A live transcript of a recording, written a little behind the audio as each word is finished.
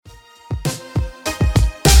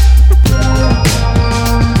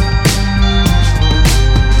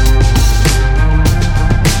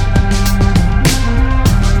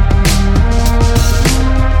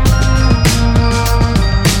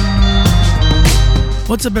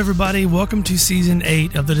What's up, everybody? Welcome to Season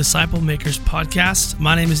 8 of the Disciple Makers Podcast.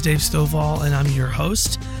 My name is Dave Stovall, and I'm your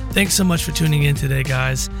host. Thanks so much for tuning in today,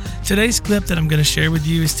 guys. Today's clip that I'm going to share with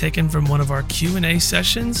you is taken from one of our Q&A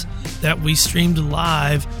sessions that we streamed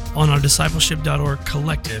live on our discipleship.org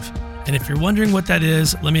collective. And if you're wondering what that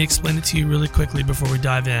is, let me explain it to you really quickly before we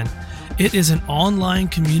dive in. It is an online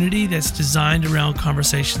community that's designed around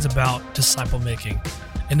conversations about disciple making.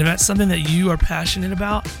 And if that's something that you are passionate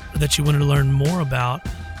about or that you want to learn more about,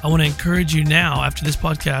 I want to encourage you now, after this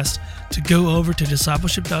podcast, to go over to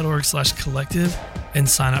discipleship.org/collective and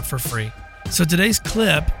sign up for free. So today's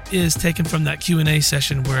clip is taken from that Q&A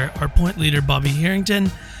session where our point leader, Bobby Harrington,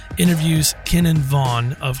 interviews Kennon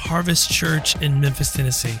Vaughan of Harvest Church in Memphis,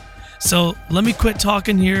 Tennessee. So let me quit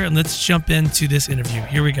talking here and let's jump into this interview.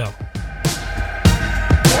 Here we go.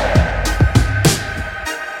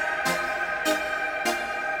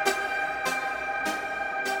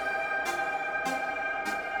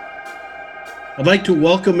 I'd like to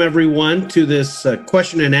welcome everyone to this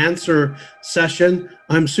question and answer session.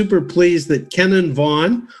 I'm super pleased that Kennon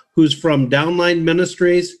Vaughan, who's from Downline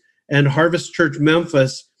Ministries and Harvest Church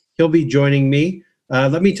Memphis, he'll be joining me.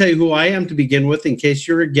 Let me tell you who I am to begin with, in case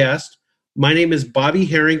you're a guest. My name is Bobby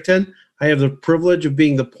Harrington. I have the privilege of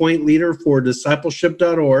being the point leader for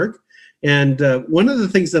discipleship.org. And one of the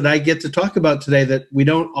things that I get to talk about today that we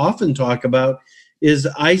don't often talk about is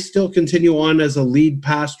I still continue on as a lead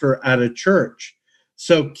pastor at a church.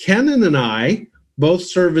 So Kennon and I both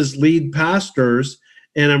serve as lead pastors,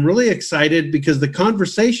 and I'm really excited because the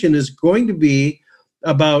conversation is going to be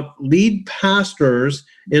about lead pastors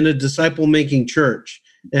in a disciple-making church.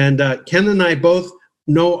 And Ken and I both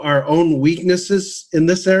know our own weaknesses in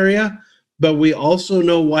this area, but we also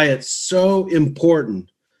know why it's so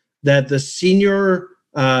important that the senior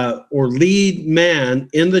or lead man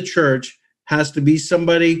in the church has to be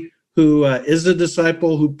somebody who is a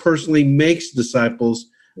disciple, who personally makes disciples,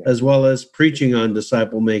 as well as preaching on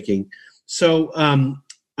disciple making. So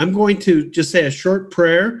I'm going to just say a short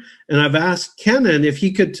prayer, and I've asked Kennon if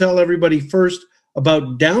he could tell everybody first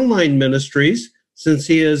about Downline Ministries, since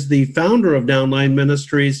he is the founder of Downline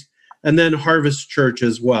Ministries, and then Harvest Church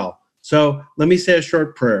as well. So let me say a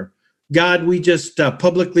short prayer. God, we just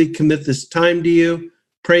publicly commit this time to you.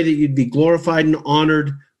 Pray that you'd be glorified and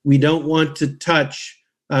honored. We don't want to touch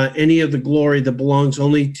any of the glory that belongs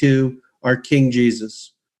only to our King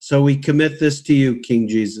Jesus. So we commit this to you, King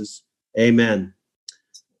Jesus. Amen.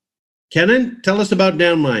 Kennon, tell us about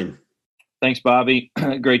Downline. Thanks, Bobby.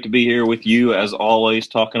 Great to be here with you, as always,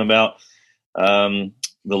 talking about the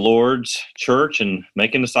Lord's church and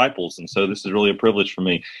making disciples. And so this is really a privilege for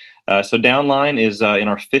me. So Downline is in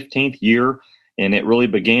our 15th year. And it really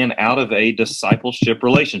began out of a discipleship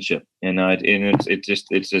relationship, and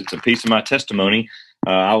it's a piece of my testimony.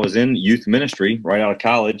 I was in youth ministry right out of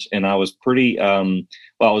college, and I was pretty I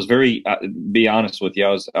was very be honest with you,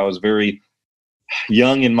 I was very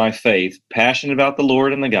young in my faith, passionate about the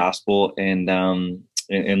Lord and the gospel, and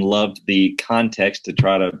loved the context to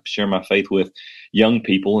try to share my faith with young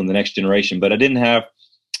people in the next generation. But I didn't have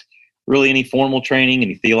really any formal training,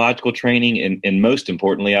 any theological training, and most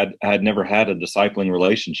importantly, I had never had a discipling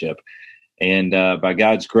relationship. And by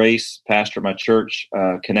God's grace, pastor at my church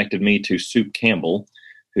connected me to Sue Campbell,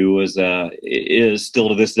 who is still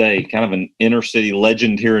to this day kind of an inner city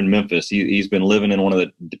legend here in Memphis. He's been living in one of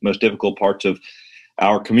the most difficult parts of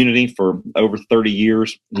our community for over 30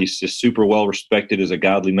 years. He's just super well respected as a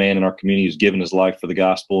godly man in our community who's given his life for the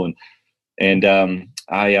gospel. And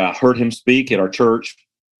I heard him speak at our church.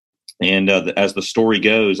 And as the story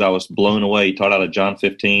goes, I was blown away. He taught out of John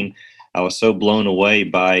 15. I was so blown away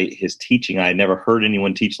by his teaching. I had never heard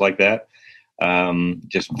anyone teach like that.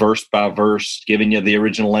 Just verse by verse, giving you the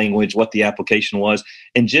original language, what the application was.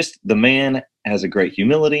 And just the man has a great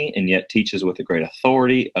humility and yet teaches with a great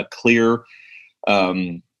authority, a clear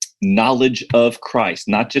knowledge of Christ,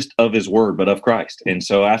 not just of his word, but of Christ. And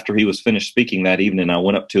so after he was finished speaking that evening, I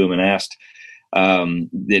went up to him and asked,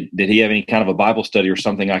 did he have any kind of a Bible study or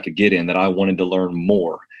something I could get in that I wanted to learn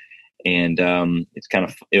more? And it's kind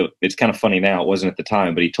of funny now. It wasn't at the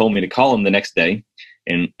time, but he told me to call him the next day,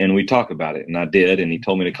 and we talk about it. And I did, and he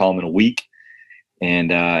told me to call him in a week,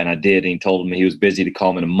 and I did. And he told me he was busy to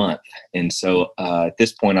call him in a month. And so at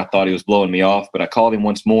this point, I thought he was blowing me off, but I called him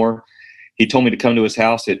once more. He told me to come to his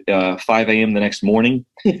house at 5 a.m. the next morning.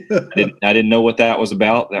 I didn't know what that was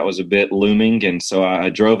about. That was a bit looming. And so I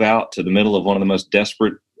drove out to the middle of one of the most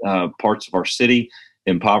desperate parts of our city,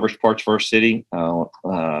 impoverished parts of our city, one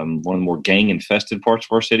of the more gang-infested parts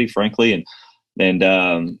of our city, frankly. And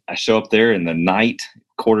I show up there in the night,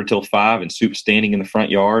 4:45, and Soup's standing in the front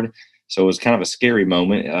yard, So it was kind of a scary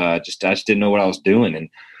moment. I just didn't know what I was doing.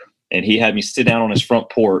 And he had me sit down on his front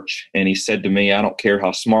porch, and he said to me, I don't care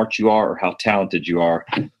how smart you are or how talented you are.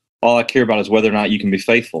 All I care about is whether or not you can be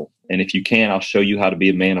faithful. And if you can, I'll show you how to be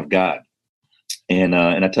a man of God. And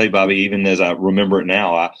I tell you, Bobby, even as I remember it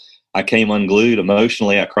now, I came unglued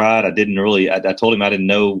emotionally. I cried. I told him I didn't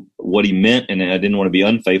know what he meant, and I didn't want to be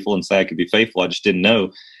unfaithful and say I could be faithful. I just didn't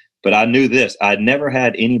know. But I knew this. I'd never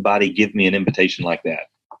had anybody give me an invitation like that.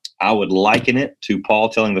 I would liken it to Paul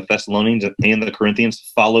telling the Thessalonians and the Corinthians,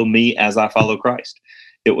 follow me as I follow Christ.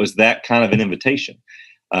 It was that kind of an invitation.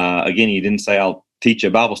 Again, he didn't say, I'll teach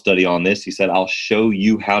a Bible study on this. He said, I'll show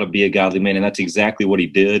you how to be a godly man. And that's exactly what he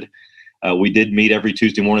did. We did meet every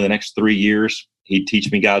Tuesday morning the next 3 years. He'd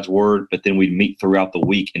teach me God's word, but then we'd meet throughout the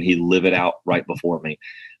week, and he'd live it out right before me.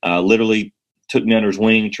 Literally took me under his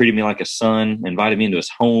wing, treated me like a son, invited me into his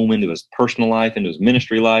home, into his personal life, into his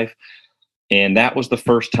ministry life. And that was the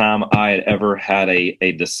first time I had ever had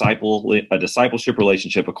a discipleship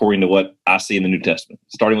relationship according to what I see in the New Testament,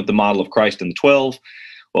 starting with the model of Christ and the 12,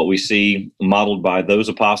 what we see modeled by those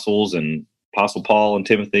apostles and Apostle Paul and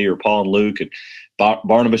Timothy, or Paul and Luke, and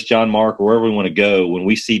Barnabas, John, Mark, or wherever we want to go. When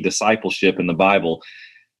we see discipleship in the Bible,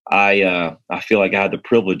 I feel like I had the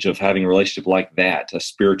privilege of having a relationship like that, a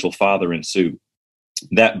spiritual father in Sue.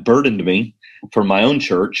 That burdened me for my own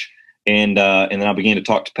church. And then I began to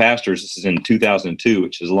talk to pastors. This is in 2002,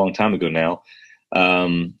 which is a long time ago now,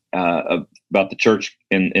 about the church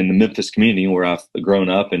in the Memphis community where I've grown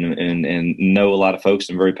up and know a lot of folks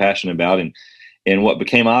I'm very passionate about. And what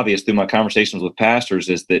became obvious through my conversations with pastors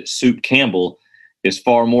is that Soup Campbell is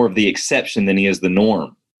far more of the exception than he is the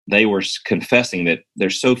norm. They were confessing that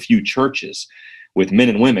there's so few churches with men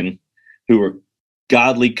and women who are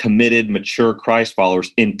godly, committed, mature Christ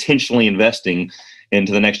followers intentionally investing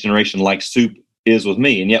into the next generation like Soup is with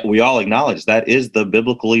me. And yet we all acknowledge that is the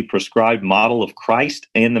biblically prescribed model of Christ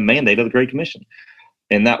and the mandate of the Great Commission.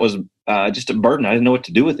 And that was just a burden. I didn't know what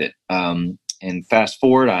to do with it. And fast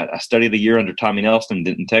forward, I studied a year under Tommy Nelson in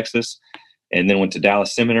Denton, Texas, and then went to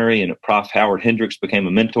Dallas Seminary, and Prof. Howard Hendricks became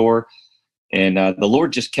a mentor. And the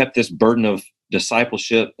Lord just kept this burden of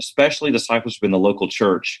discipleship, especially discipleship in the local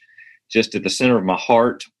church, just at the center of my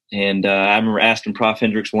heart. And I remember asking Prof.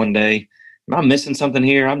 Hendricks one day, am I missing something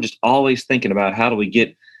here? I'm just always thinking about how do we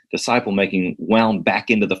get disciple making wound back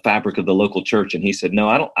into the fabric of the local church. And he said, no,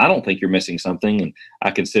 I don't think you're missing something. And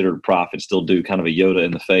I considered Prof and still do, kind of a Yoda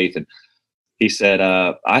in the faith. And he said,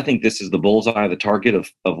 I think this is the bullseye, the target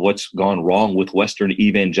of what's gone wrong with Western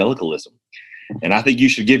evangelicalism. And I think you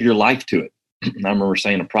should give your life to it. And I remember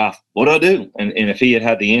saying to Prof, what do I do? And if he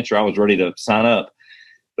had the answer, I was ready to sign up.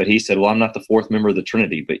 But he said, well, I'm not the fourth member of the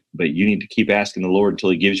Trinity, but you need to keep asking the Lord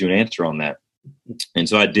until he gives you an answer on that. And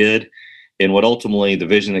so I did. And what ultimately the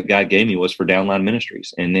vision that God gave me was for Downline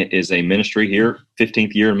Ministries. And it is a ministry here,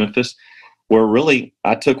 15th year in Memphis, where really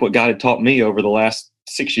I took what God had taught me over the last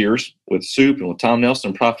 6 years with Soup and with Tom Nelson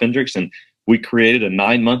and Prof. Hendricks. And we created a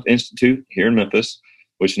 9-month institute here in Memphis,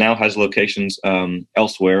 which now has locations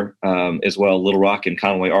elsewhere as well, Little Rock and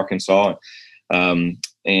Conway, Arkansas.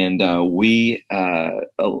 We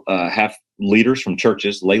have leaders from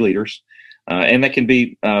churches, lay leaders, and that can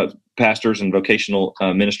be pastors and vocational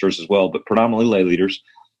ministers as well, but predominantly lay leaders.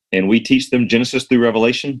 And we teach them Genesis through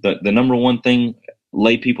Revelation. The number one thing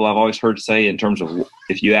lay people I've always heard say in terms of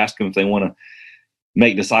if you ask them if they want to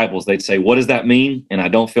make disciples, they'd say, what does that mean? And I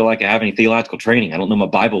don't feel like I have any theological training. I don't know my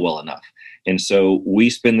Bible well enough. And so we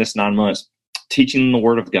spend this 9 months teaching them the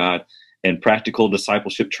Word of God and practical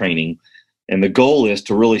discipleship training. And the goal is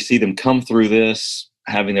to really see them come through this,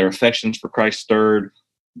 having their affections for Christ stirred,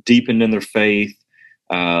 deepened in their faith,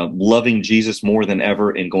 loving Jesus more than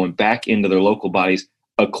ever, and going back into their local bodies,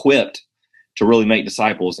 equipped to really make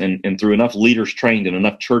disciples. And through enough leaders trained in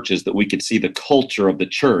enough churches that we could see the culture of the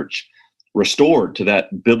church restored to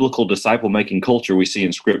that biblical disciple-making culture we see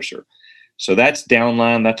in Scripture. So that's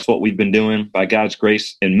Downline. That's what we've been doing by God's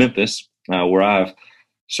grace in Memphis, where I've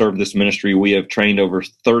served this ministry. We have trained over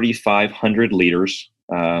 3,500 leaders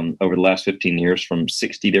over the last 15 years from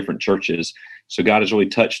 60 different churches. So God has really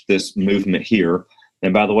touched this movement here.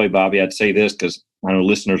 And by the way, Bobby, I'd say this because I know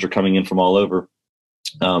listeners are coming in from all over.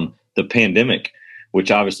 The pandemic,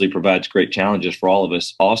 which obviously provides great challenges for all of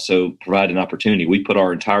us, also provide an opportunity. We put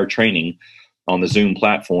our entire training on the Zoom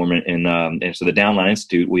platform, and so the Downline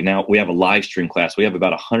Institute, we have a live stream class. We have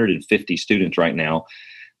about 150 students right now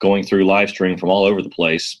going through live stream from all over the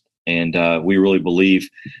place. And we really believe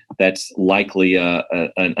that's likely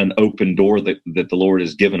an open door that the Lord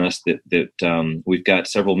has given us, that we've got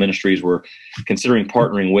several ministries we're considering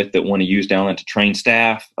partnering with that want to use Downline to train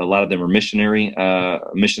staff. A lot of them are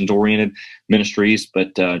missions-oriented ministries,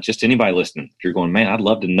 but just anybody listening, if you're going, man, I'd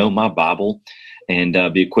love to know my Bible and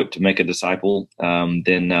be equipped to make a disciple,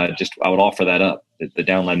 then I would offer that up. The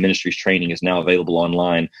Downline Ministries training is now available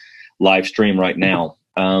online, live stream right now.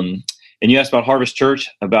 And you asked about Harvest Church.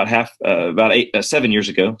 About 7 years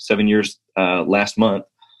ago, 7 years last month,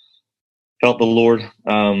 felt the Lord.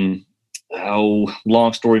 Long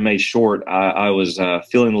story made short, I was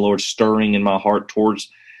feeling the Lord stirring in my heart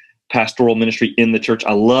towards pastoral ministry in the church.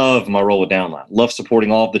 I love my role with Downline. Love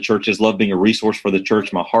supporting all of the churches. Love being a resource for the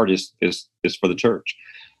church. My heart is for the church.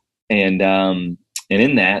 And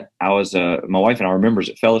in that, I was my wife and I were members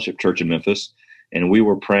at Fellowship Church in Memphis. And we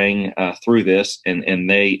were praying through this, and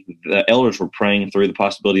the elders were praying through the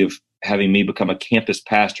possibility of having me become a campus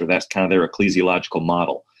pastor. That's kind of their ecclesiological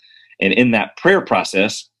model. And in that prayer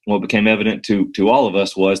process, what became evident to all of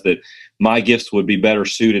us was that my gifts would be better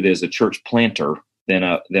suited as a church planter than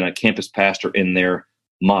a campus pastor in their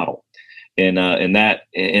model. And that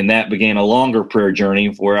began a longer prayer journey,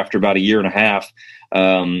 where after about a year and a half,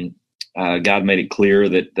 God made it clear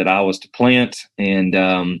that I was to plant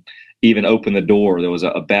and even open the door. There was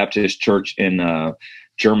a Baptist church in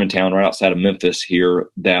Germantown, right outside of Memphis here,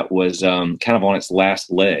 that was kind of on its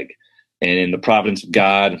last leg. And in the providence of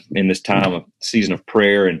God, in this time of season of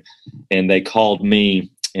prayer, and they called me,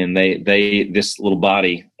 and they this little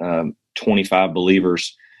body, 25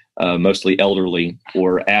 believers, mostly elderly,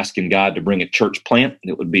 were asking God to bring a church plant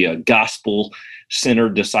that would be a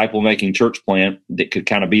gospel-centered, disciple-making church plant that could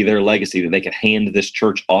kind of be their legacy that they could hand this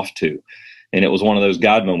church off to. And it was one of those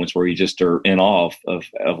God moments where you just are in awe of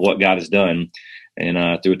what God has done.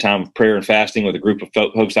 And through a time of prayer and fasting with a group of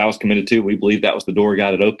folks I was committed to, we believed that was the door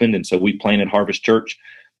God had opened. And so we planted Harvest Church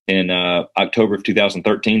in October of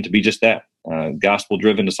 2013 to be just that,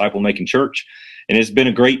 gospel-driven, disciple-making church. And it's been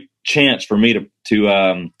a great chance for me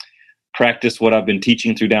to practice what I've been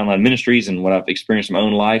teaching through Downline Ministries and what I've experienced in my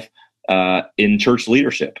own life in church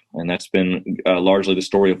leadership. And that's been largely the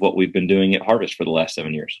story of what we've been doing at Harvest for the last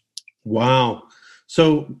 7 years. Wow.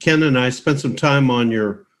 So Ken and I spent some time on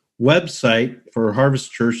your website for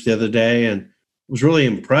Harvest Church the other day and was really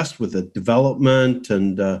impressed with the development,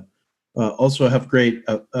 and also have great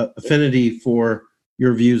affinity for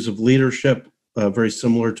your views of leadership, very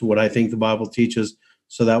similar to what I think the Bible teaches.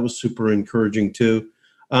 So that was super encouraging too.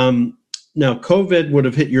 Now, COVID would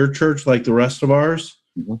have hit your church like the rest of ours.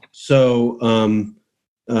 Mm-hmm. So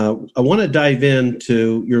I want to dive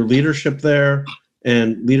into your leadership there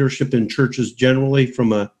and leadership in churches generally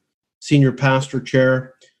from a senior pastor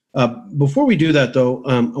chair. Before we do that, though,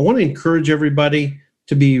 I want to encourage everybody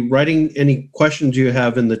to be writing any questions you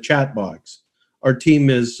have in the chat box. Our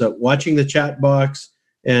team is watching the chat box,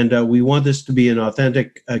 and we want this to be an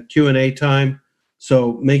authentic Q&A time.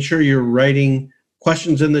 So make sure you're writing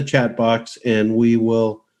questions in the chat box, and we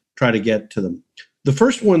will try to get to them. The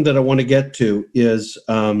first one that I want to get to is,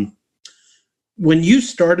 when you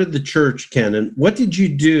started the church, Kennon, what did you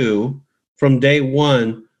do from day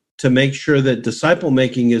one to make sure that disciple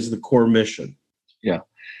making is the core mission? Yeah,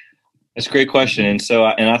 that's a great question. And so,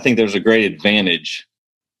 I think there's a great advantage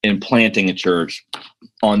in planting a church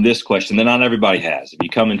on this question that not everybody has. If you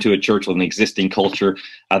come into a church with an existing culture,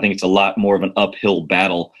 I think it's a lot more of an uphill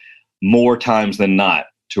battle, more times than not,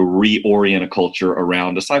 to reorient a culture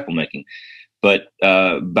around disciple making. But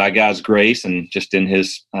by God's grace and just in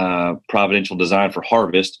His providential design for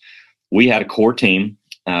Harvest, we had a core team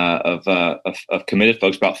of committed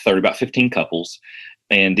folks, about 15 couples,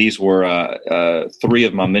 and these were 3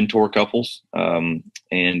 of my mentor couples, and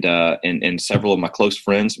several of my close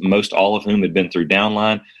friends, most all of whom had been through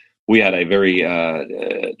Downline. We had a very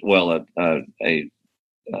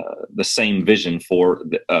the same vision for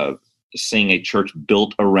seeing a church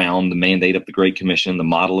built around the mandate of the Great Commission, the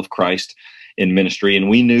model of Christ in ministry. And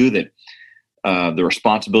we knew that the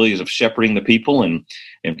responsibilities of shepherding the people and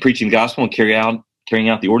preaching the gospel and carrying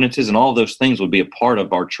out the ordinances and all of those things would be a part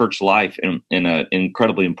of our church life in an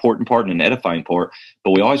incredibly important part and an edifying part.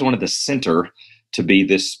 But we always wanted the center to be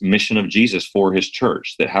this mission of Jesus for His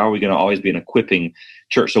church, that how are we going to always be an equipping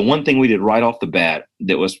church? So one thing we did right off the bat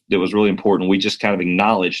that was really important, we just kind of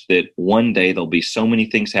acknowledged that one day there'll be so many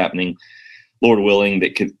things happening, Lord willing,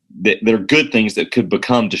 that are good things that could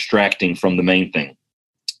become distracting from the main thing.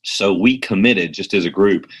 So we committed just as a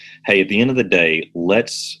group, hey, at the end of the day,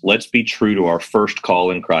 let's be true to our first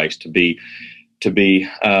call in Christ, to be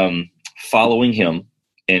following Him,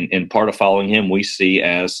 and part of following Him we see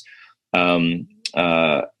as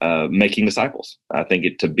making disciples. I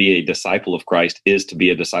think to be a disciple of Christ is to be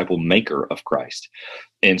a disciple maker of Christ.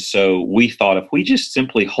 And so we thought if we just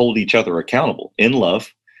simply hold each other accountable in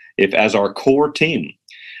love, if as our core team,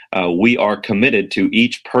 we are committed to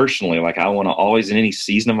each personally, like I want to always in any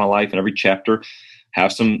season of my life, in every chapter,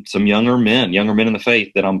 have some younger men in the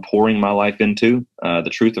faith that I'm pouring my life into, the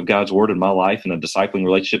truth of God's word in my life and a discipling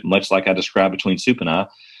relationship, much like I described between Soup and I.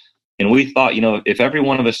 And we thought, if every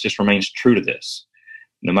one of us just remains true to this,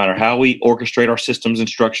 no matter how we orchestrate our systems and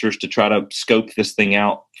structures to try to scope this thing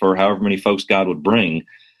out for however many folks God would bring,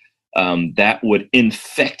 that would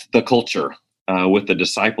infect the culture with the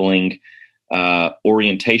discipling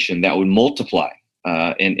orientation that would multiply.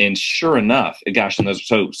 And sure enough, gosh,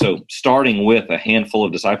 so starting with a handful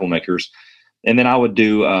of disciple makers, and then I would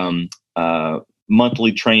do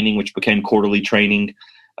monthly training, which became quarterly training.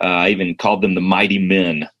 I even called them the mighty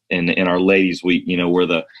men, and our ladies, were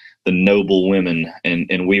the noble women,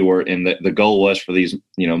 and we were, and the goal was for these,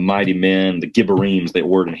 mighty men, the Gibborim, that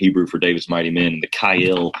word in Hebrew for David's mighty men, and the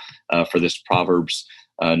Kail for this Proverbs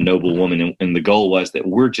noble woman, and the goal was that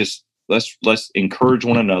we're just let's encourage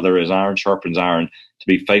one another as iron sharpens iron to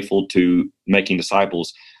be faithful to making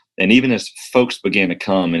disciples. And even as folks began to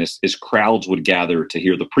come and as crowds would gather to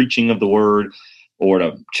hear the preaching of the word or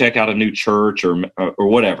to check out a new church or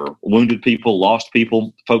whatever, wounded people, lost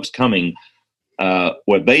people, folks coming,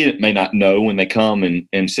 what they may not know when they come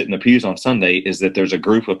and sit in the pews on Sunday is that there's a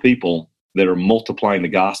group of people that are multiplying the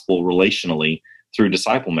gospel relationally through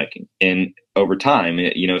disciple making. And over time,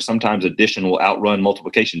 sometimes addition will outrun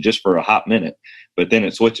multiplication just for a hot minute, but then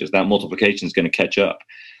it switches. That multiplication is going to catch up.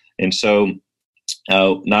 And so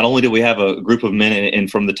not only do we have a group of men,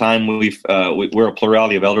 and from the time we're a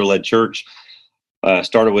plurality of elder-led church,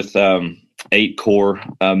 started with 8 core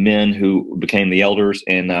men who became the elders.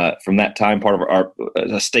 And from that time, part of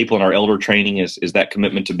a staple in our elder training is that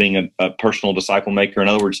commitment to being a personal disciple maker. In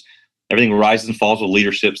other words, everything rises and falls with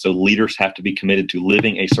leadership. So leaders have to be committed to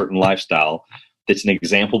living a certain lifestyle that's an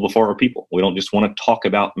example before our people. We don't just want to talk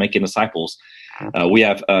about making disciples. We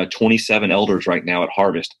have 27 elders right now at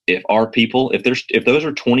Harvest. If our people, if those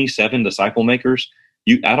are 27 disciple makers,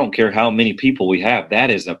 I don't care how many people we have,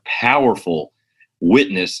 that is a powerful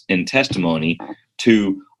witness and testimony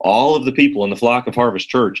to all of the people in the flock of Harvest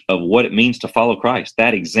Church of what it means to follow Christ.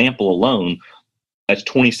 That example alone, that's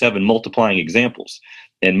 27 multiplying examples.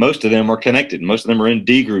 And most of them are connected. Most of them are in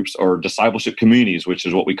D groups or discipleship communities, which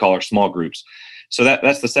is what we call our small groups. So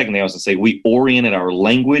that's the second thing I was going to say. We oriented our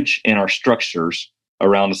language and our structures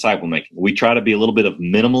around disciple making. We try to be a little bit of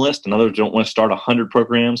minimalist. In other words, we don't want to start 100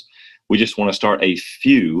 programs. We just want to start a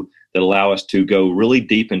few that allow us to go really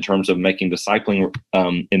deep in terms of making discipling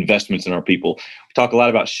investments in our people. We talk a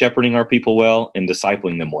lot about shepherding our people well and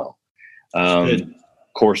discipling them well. Of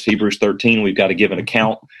course, Hebrews 13, we've got to give an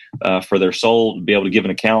account for their soul, to be able to give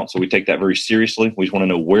an account. So we take that very seriously. We just want to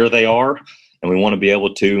know where they are, and we want to be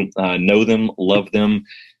able to know them, love them,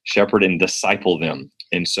 shepherd and disciple them.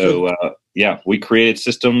 And so, we created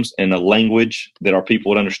systems and a language that our people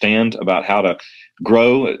would understand about how to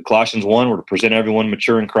grow. Colossians 1, we're to present everyone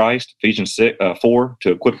mature in Christ. Ephesians 4,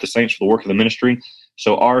 to equip the saints for the work of the ministry.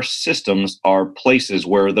 So our systems are places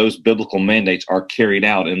where those biblical mandates are carried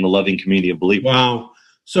out in the loving community of believers. Wow.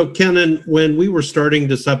 So, Kennon, when we were starting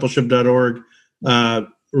discipleship.org,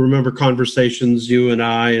 remember conversations you and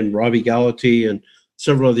I and Robbie Gallaty and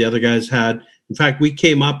several of the other guys had. In fact, we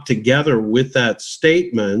came up together with that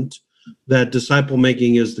statement that disciple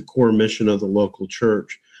making is the core mission of the local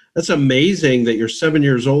church. That's amazing that you're 7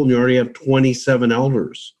 years old and you already have 27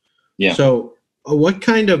 elders. Yeah. So what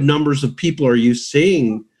kind of numbers of people are you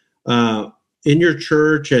seeing in your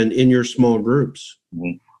church and in your small groups?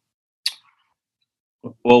 Mm-hmm.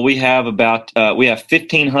 Well, we have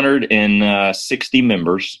 1,560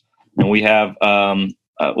 members, and we have,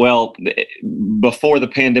 before the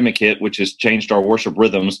pandemic hit, which has changed our worship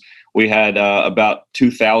rhythms, we had about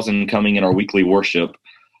 2,000 coming in our weekly worship.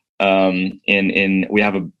 And we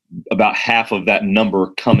have about half of that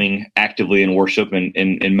number coming actively in worship,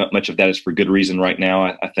 and much of that is for good reason right now,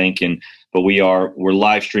 I think. But we're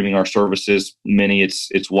live streaming our services. Many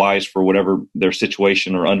it's wise for whatever their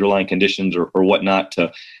situation or underlying conditions or whatnot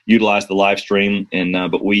to utilize the live stream.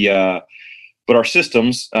 But our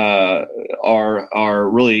systems are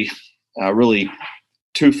really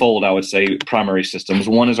twofold, I would say, primary systems.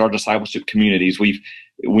 One is our discipleship communities.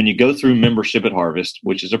 When you go through membership at Harvest,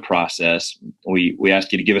 which is a process, we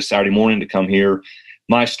ask you to give us Saturday morning to come hear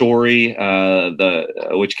my story,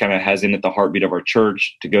 which kind of has in it the heartbeat of our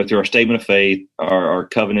church, to go through our statement of faith, our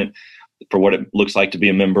covenant for what it looks like to be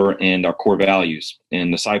a member, and our core values.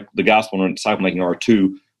 And the gospel and disciple making are our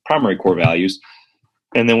two primary core values.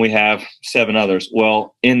 And then we have 7 others.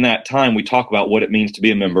 Well, in that time, we talk about what it means to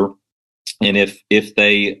be a member. And if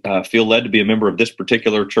they feel led to be a member of this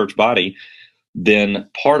particular church body, then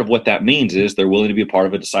part of what that means is they're willing to be a part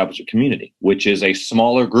of a discipleship community, which is a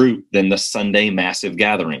smaller group than the Sunday massive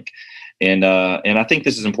gathering. And I think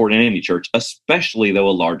this is important in any church, especially though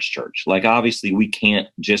a large church. Like, obviously, we can't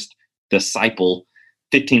just disciple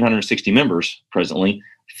 1,560 members presently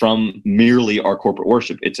from merely our corporate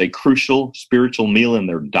worship. It's a crucial spiritual meal in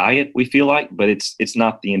their diet, we feel like, but it's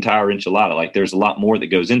not the entire enchilada. Like, there's a lot more that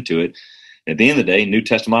goes into it. At the end of the day, New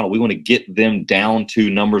Testament model, we want to get them down to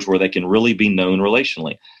numbers where they can really be known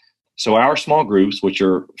relationally. So our small groups, which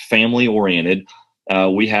are family oriented,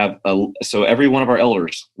 we have so every one of our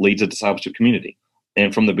elders leads a discipleship community.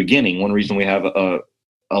 And from the beginning, one reason we have a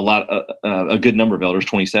good number of elders,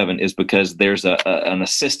 27, is because there's an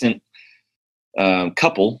assistant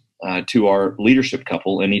couple to our leadership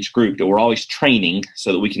couple in each group that we're always training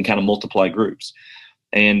so that we can kind of multiply groups.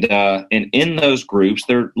 And in those groups,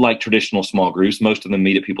 they're like traditional small groups. Most of them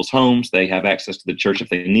meet at people's homes. They have access to the church if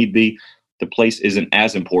they need be. The place isn't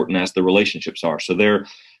as important as the relationships are. So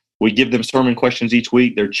we give them sermon questions each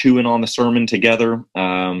week. They're chewing on the sermon together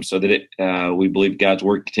so that we believe God's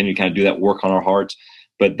word continue to kind of do that work on our hearts.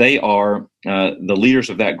 But they are, the leaders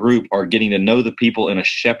of that group are getting to know the people in a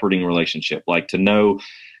shepherding relationship, like to know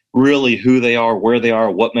really who they are, where they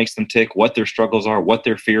are, what makes them tick, what their struggles are, what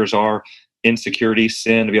their fears are, insecurity,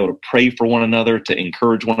 sin, to be able to pray for one another, to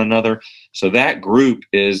encourage one another. So that group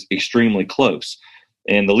is extremely close.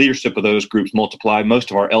 And the leadership of those groups multiply. Most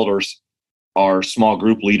of our elders are small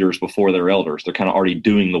group leaders before they're elders. They're kind of already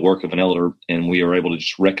doing the work of an elder, and we are able to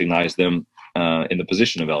just recognize them in the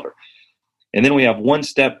position of elder. And then we have one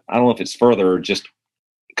step, I don't know if it's further or just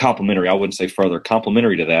complementary. I wouldn't say further,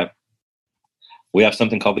 complementary to that. We have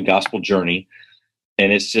something called the Gospel Journey,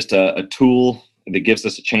 and it's just a tool that gives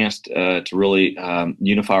us a chance to really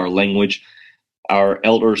unify our language. Our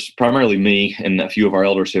elders, primarily me and a few of our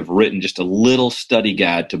elders, have written just a little study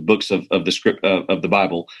guide to books of the script of the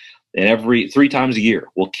Bible. And every 3 times a year,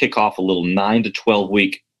 we'll kick off a little 9 to 12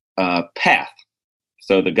 week path.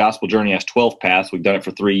 So the Gospel Journey has 12 paths. We've done it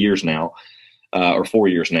for 3 years now, or 4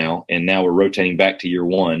 years now, and now we're rotating back to year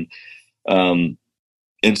 1.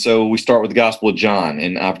 And so we start with the Gospel of John,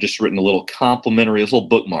 and I've just written a little complimentary, this little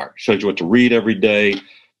bookmark, shows you what to read every day,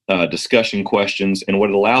 discussion questions. And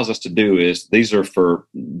what it allows us to do is, these are for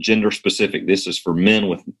gender specific. This is for men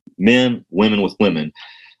with men, women with women.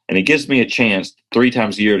 And it gives me a chance 3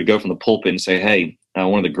 times a year to go from the pulpit and say, hey,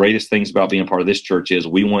 one of the greatest things about being a part of this church is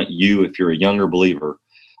we want you, if you're a younger believer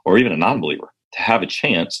or even a non-believer, to have a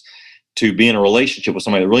chance to be in a relationship with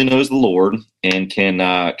somebody that really knows the Lord and can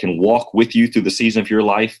walk with you through the season of your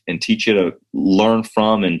life and teach you to learn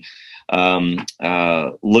from and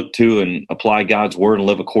look to and apply God's word and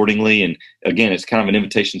live accordingly. And again, it's kind of an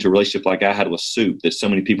invitation to a relationship like I had with Sue that so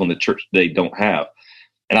many people in the church today don't have.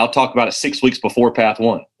 And I'll talk about it 6 weeks before Path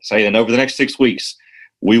 1. Say, and over the next 6 weeks,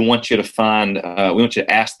 we want you to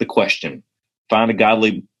ask the question, find a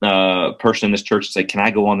godly person in this church and say, can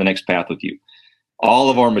I go on the next path with you?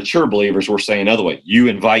 All of our mature believers were saying the other way. You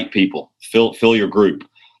invite people, fill your group.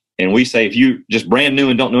 And we say, if you just brand new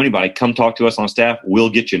and don't know anybody, come talk to us on staff.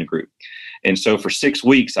 We'll get you in a group. And so for 6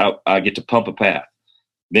 weeks, I get to pump a path.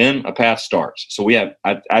 Then a path starts. So we have,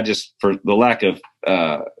 I just, for the lack of,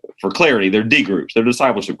 for clarity, they're D groups. They're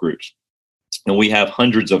discipleship groups. And we have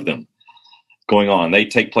hundreds of them going on. They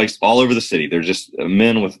take place all over the city. They're just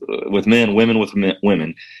men with men, women with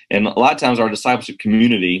women. And a lot of times our discipleship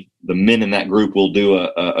community, the men in that group will do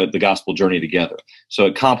the gospel journey together. So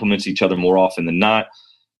it complements each other more often than not.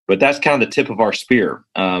 But that's kind of the tip of our spear.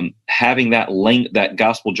 Having that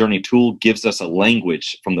gospel journey tool gives us a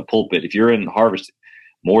language from the pulpit. If you're in Harvest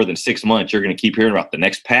more than 6 months, you're going to keep hearing about the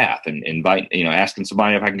next path and asking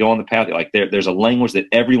somebody if I can go on the path. Like there's a language that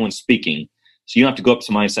everyone's speaking. So you don't have to go up to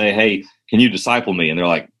somebody and say, hey, can you disciple me? And they're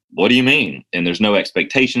like, what do you mean? And there's no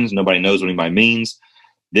expectations. Nobody knows what anybody means.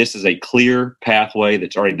 This is a clear pathway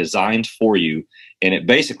that's already designed for you. And it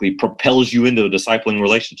basically propels you into a discipling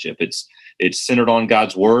relationship. It's centered on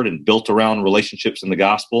God's word and built around relationships in the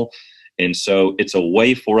gospel. And so it's a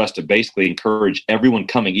way for us to basically encourage everyone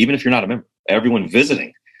coming, even if you're not a member, everyone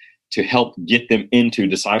visiting, to help get them into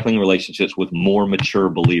discipling relationships with more mature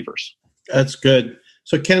believers. That's good.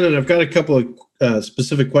 So, Kennon, I've got a couple of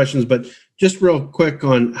specific questions, but just real quick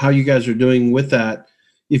on how you guys are doing with that.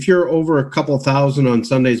 If you're over a couple thousand on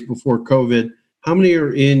Sundays before COVID, how many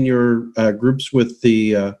are in your groups with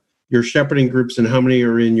your shepherding groups, and how many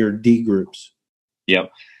are in your D groups?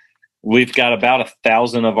 Yep. We've got about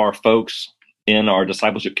 1,000 of our folks in our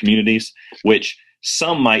discipleship communities, which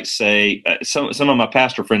some might say, some of my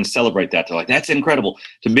pastor friends celebrate that. They're like, that's incredible.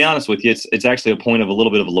 To be honest with you, it's actually a point of a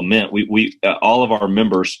little bit of a lament. We all of our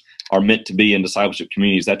members are meant to be in discipleship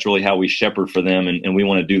communities. That's really how we shepherd for them, and we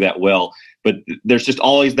want to do that well. But there's just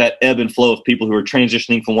always that ebb and flow of people who are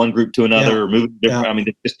transitioning from one group to another or moving different. I mean,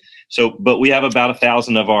 but we have about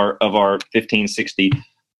 1,000 of our 1,560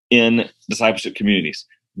 in discipleship communities.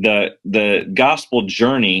 The gospel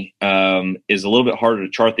journey is a little bit harder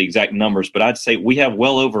to chart the exact numbers, but I'd say we have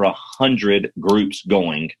well over 100 groups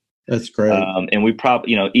going. That's great. And we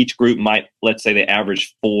probably, each group might, let's say they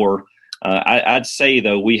average 4. I'd say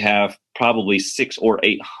though we have probably 600 or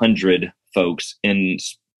 800 folks in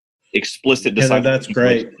explicit discipleship. That's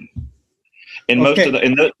great. And most of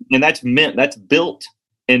and that's built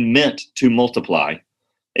and meant to multiply.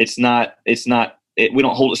 It's not. We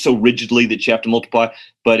don't hold it so rigidly that you have to multiply,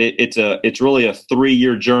 but it's really a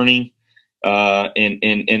 3-year journey.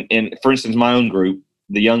 And for instance, my own group,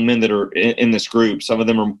 the young men that are in this group, some of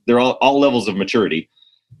them they're all levels of maturity.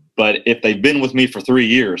 But if they've been with me for 3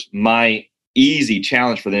 years, my easy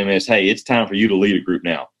challenge for them is, hey, it's time for you to lead a group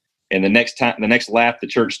now. And the next lap the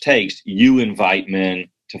church takes, you invite men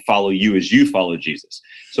to follow you as you follow Jesus.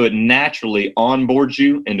 So it naturally onboards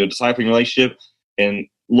you into a discipling relationship, and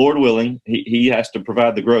Lord willing, he has to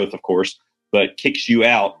provide the growth, of course, but kicks you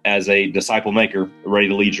out as a disciple maker, ready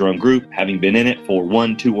to lead your own group, having been in it for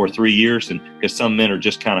 1, 2, or 3 years. And because some men are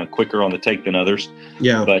just kind of quicker on the take than others.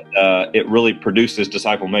 Yeah. But it really produces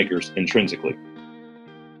disciple makers intrinsically.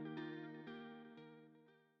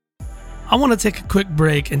 I want to take a quick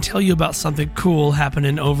break and tell you about something cool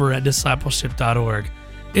happening over at discipleship.org.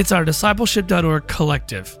 It's our discipleship.org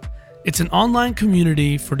collective. It's an online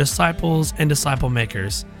community for disciples and disciple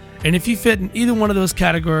makers. And if you fit in either one of those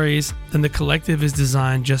categories, then the collective is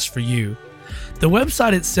designed just for you. The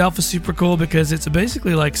website itself is super cool because it's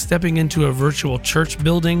basically like stepping into a virtual church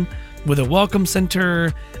building with a welcome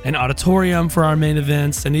center, an auditorium for our main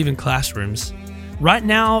events, and even classrooms. Right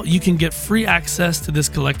now, you can get free access to this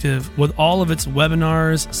collective with all of its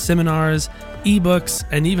webinars, seminars, ebooks,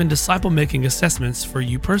 and even disciple-making assessments for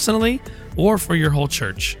you personally or for your whole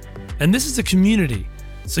church. And this is a community,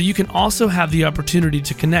 so you can also have the opportunity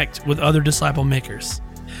to connect with other disciple makers.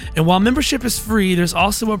 And while membership is free, there's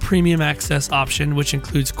also a premium access option, which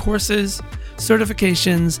includes courses,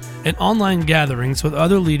 certifications, and online gatherings with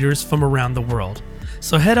other leaders from around the world.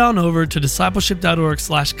 So head on over to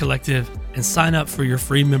discipleship.org/collective and sign up for your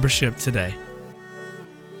free membership today.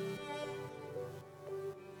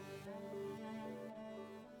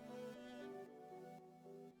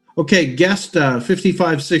 Okay, guest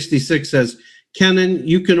 5566 says, Kennon,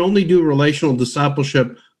 you can only do relational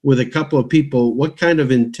discipleship with a couple of people. What kind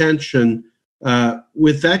of intention,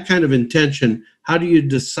 with that kind of intention, how do you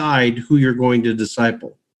decide who you're going to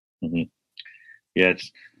disciple? Mm-hmm. Yeah,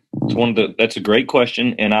 that's a great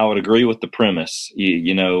question, and I would agree with the premise.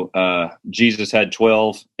 Jesus had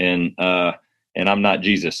 12, and I'm not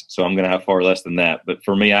Jesus, so I'm going to have far less than that. But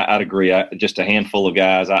for me, I'd agree. Just a handful of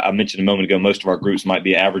guys. I mentioned a moment ago, most of our groups might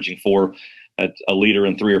be averaging 4, a leader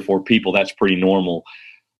and 3 or 4 people. That's pretty normal.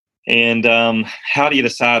 And how do you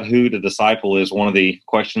decide who to disciple is one of the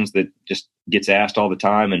questions that just gets asked all the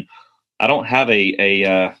time. And I don't have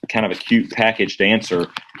a kind of a cute packaged answer.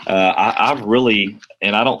 I've really,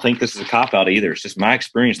 and I don't think this is a cop-out either. It's just my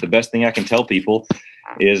experience. The best thing I can tell people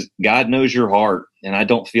is God knows your heart, and I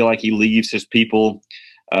don't feel like he leaves his people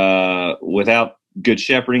without good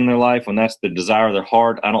shepherding in their life when that's the desire of their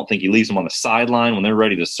heart. I don't think he leaves them on the sideline when they're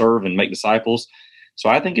ready to serve and make disciples. So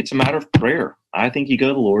I think it's a matter of prayer. I think you go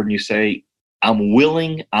to the Lord and you say, I'm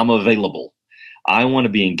willing, I'm available. I want to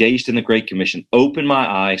be engaged in the Great Commission. Open my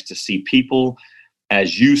eyes to see people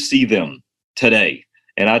as you see them today.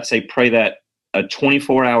 And I'd say pray that a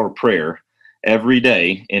 24-hour prayer every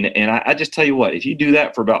day. And I just tell you what, if you do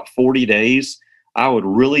that for about 40 days, I would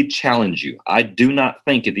really challenge you. I do not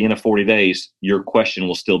think at the end of 40 days, your question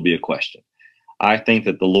will still be a question. I think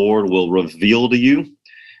that the Lord will reveal to you.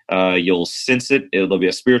 You'll sense it. There'll be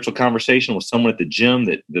a spiritual conversation with someone at the gym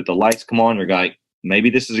that the lights come on. You're like,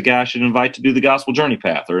 maybe this is a guy I should invite to do the gospel journey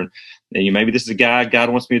path. Or maybe this is a guy God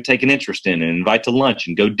wants me to take an interest in and invite to lunch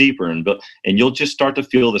and go deeper. And you'll just start to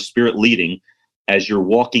feel the Spirit leading as you're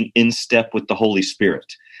walking in step with the Holy Spirit.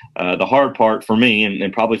 The hard part for me,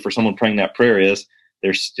 and probably for someone praying that prayer, is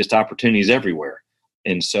there's just opportunities everywhere.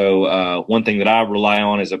 And so one thing that I rely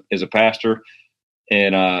on as a pastor,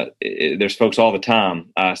 and there's folks all the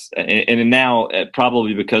time, and now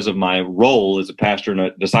probably because of my role as a pastor and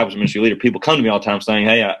a discipleship ministry leader, people come to me all the time saying,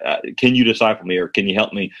 hey, can you disciple me, or can you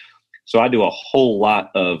help me? So I do a whole lot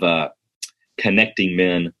of connecting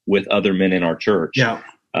men with other men in our church. Yeah.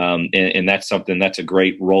 And that's something, that's a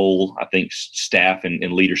great role I think staff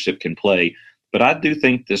and leadership can play. But I do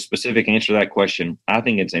think the specific answer to that question, I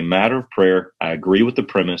think it's a matter of prayer. I agree with the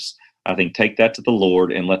premise. I think take that to the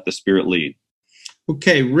Lord and let the Spirit lead.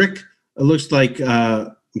 Okay, Rick, it looks like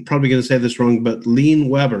I'm probably going to say this wrong, but Lean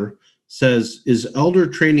Weber says, is elder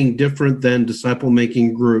training different than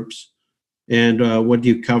disciple-making groups? And what do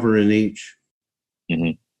you cover in each?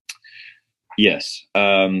 Mm-hmm. Yes.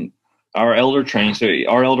 Our elder training, so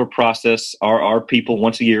our elder process, our people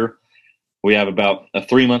once a year, we have about a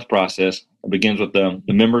 3-month process. It begins with the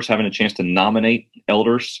members having a chance to nominate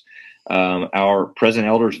elders. Our present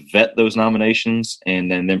elders vet those nominations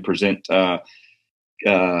and then present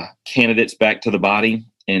candidates back to the body.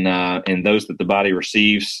 And those that the body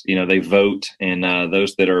receives, they vote. And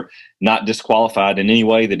those that are not disqualified in any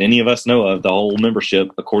way that any of us know of, the whole membership,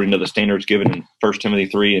 according to the standards given in 1 Timothy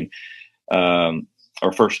 3 and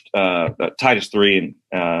Titus 3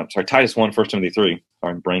 and Titus 1, 1 Timothy 3.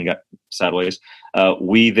 Our brain got sideways.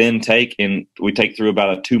 We then take through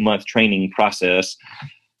about a 2-month training process.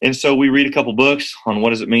 And so we read a couple books on what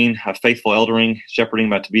does it mean, faithful eldering, shepherding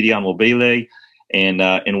by Bobby Harrington.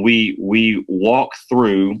 And we walk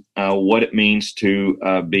through what it means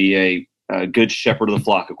to be a good shepherd of the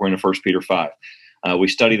flock, according to 1 Peter 5. We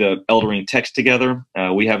study the eldering text together.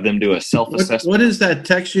 We have them do a self-assessment. What is that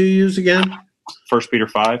text you use again? 1 Peter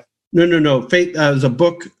 5. No. Faith. There's a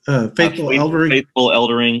book, Faithful Eldering. Faithful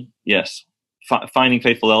Eldering, yes. Finding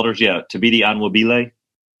Faithful Elders, yeah. Tabidi Anwabile.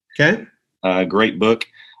 Okay. Great book.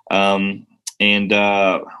 And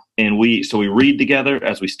we read together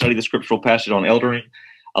as we study the scriptural passage on eldering.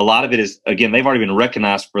 A lot of it is, again, they've already been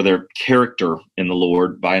recognized for their character in the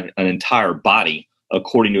Lord by an entire body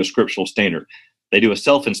according to a scriptural standard. They do a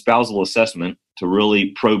self and spousal assessment to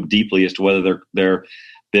really probe deeply as to whether they're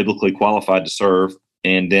biblically qualified to serve.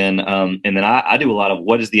 And then I do a lot of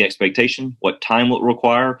what is the expectation, what time will it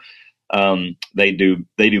require. They do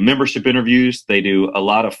membership interviews. They do a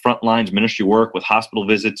lot of front lines ministry work with hospital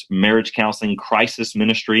visits, marriage counseling, crisis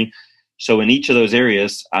ministry. So in each of those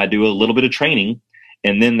areas, I do a little bit of training.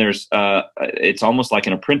 And then there's it's almost like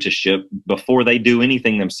an apprenticeship. Before they do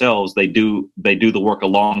anything themselves, they do the work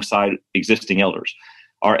alongside existing elders.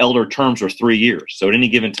 Our elder terms are 3 years. So at any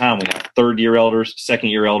given time, we have 3rd-year elders,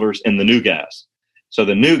 2nd-year elders, and the new guys. So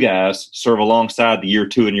the new guys serve alongside the year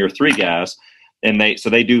 2 and year 3 guys. And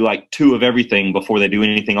they do like 2 of everything before they do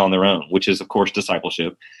anything on their own, which is, of course,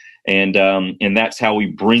 discipleship. And that's how we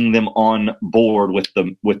bring them on board with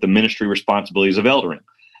the ministry responsibilities of eldering.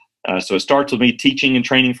 So it starts with me teaching and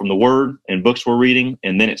training from the Word and books we're reading,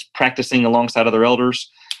 and then it's practicing alongside other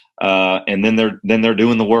elders, and then they're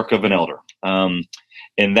doing the work of an elder.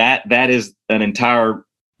 And that is an entire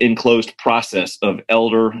enclosed process of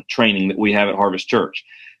elder training that we have at Harvest Church.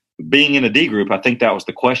 Being in a D group, I think that was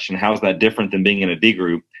the question. How is that different than being in a D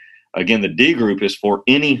group? Again, the D group is for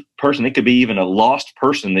any person. It could be even a lost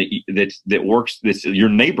person that works, that's your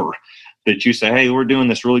neighbor, that you say, hey, we're doing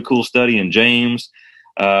this really cool study in James.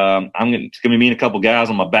 It's going to be me and a couple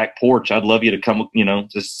guys on my back porch. I'd love you to come,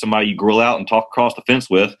 just somebody you grill out and talk across the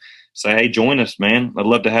fence with. Say, hey, join us, man. I'd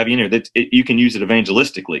love to have you in here. You can use it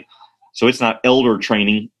evangelistically. So it's not elder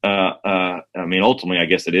training. Ultimately, I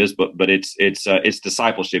guess it is, but it's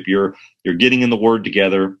discipleship. You're getting in the Word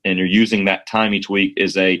together, and you're using that time each week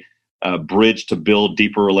as a bridge to build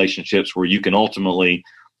deeper relationships where you can ultimately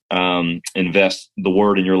invest the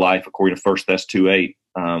Word in your life, according to 1 Thess 2:8,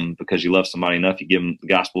 because you love somebody enough, you give them the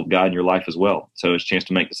gospel of God in your life as well. So it's a chance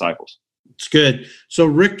to make disciples. It's good. So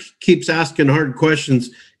Rick keeps asking hard questions.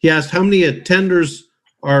 He asked, how many attenders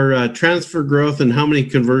are transfer growth and how many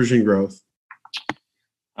conversion growth?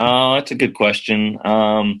 That's a good question.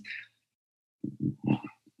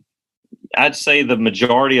 I'd say the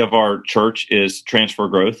majority of our church is transfer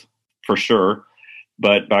growth for sure,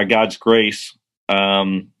 but by God's grace,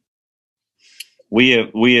 we have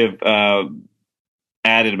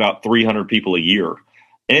added about 300 people a year.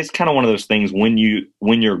 And it's kind of one of those things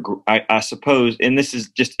I suppose, and this is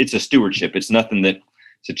just, it's a stewardship. It's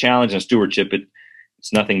a challenge and stewardship.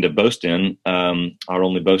 It's nothing to boast in. Our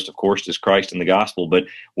only boast, of course, is Christ and the gospel. But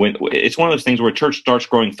when it's one of those things where a church starts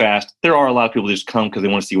growing fast, there are a lot of people who just come because they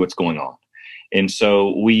want to see what's going on. And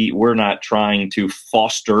so we're not trying to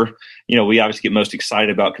foster, we obviously get most excited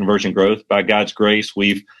about conversion growth. By God's grace,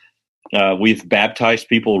 we've baptized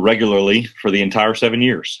people regularly for the entire 7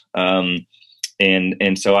 years.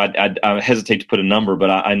 And so I hesitate to put a number, but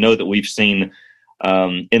I know that we've seen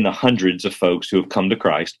in the hundreds of folks who have come to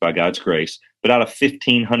Christ by God's grace. But out of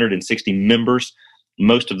 1,560 members,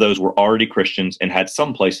 most of those were already Christians and had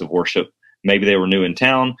some place of worship. Maybe they were new in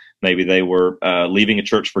town. Maybe they were leaving a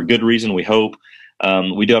church for good reason, we hope.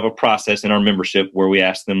 We do have a process in our membership where we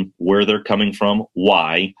ask them where they're coming from,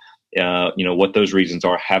 why, what those reasons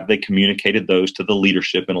are. Have they communicated those to the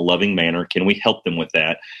leadership in a loving manner? Can we help them with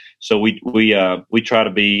that? So we try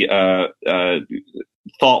to be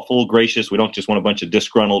thoughtful, gracious. We don't just want a bunch of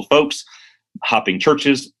disgruntled folks hopping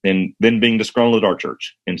churches and then being disgruntled at our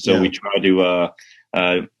church. And so we try to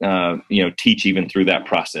teach even through that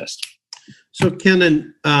process. So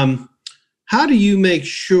Kennon, how do you make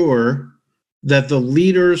sure that the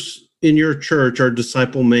leaders in your church are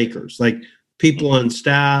disciple makers, like people on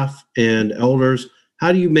staff and elders?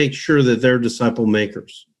 How do you make sure that they're disciple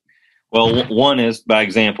makers? Well, one is by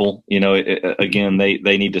example. Again,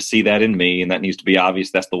 they need to see that in me, and that needs to be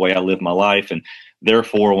obvious. That's the way I live my life, and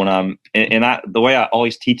therefore, when the way I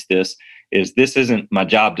always teach this is this isn't my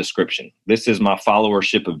job description. This is my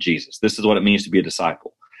followership of Jesus. This is what it means to be a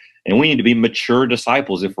disciple, and we need to be mature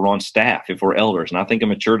disciples if we're on staff, if we're elders. And I think a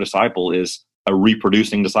mature disciple is a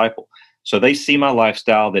reproducing disciple. So they see my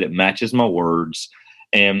lifestyle, that it matches my words,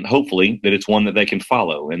 and hopefully that it's one that they can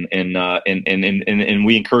follow, and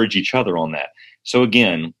we encourage each other on that. So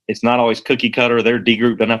again, it's not always cookie cutter. Their D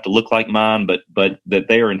group doesn't have to look like mine, but that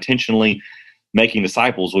they are intentionally making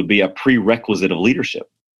disciples would be a prerequisite of leadership.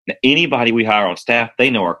 Now, anybody we hire on staff, they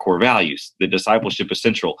know our core values. The discipleship is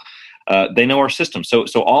central. They know our system. So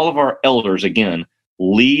all of our elders, again,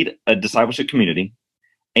 lead a discipleship community,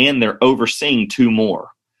 and they're overseeing two more.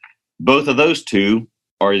 Both of those two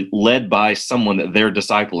are led by someone that they're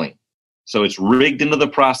discipling. So it's rigged into the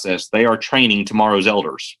process. They are training tomorrow's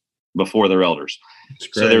elders before they're elders.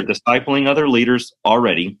 So they're discipling other leaders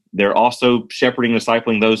already. They're also shepherding,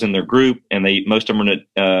 discipling those in their group, and most of them are in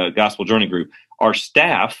a gospel journey group. Our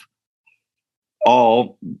staff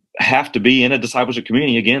all have to be in a discipleship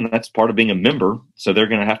community. Again, that's part of being a member. So they're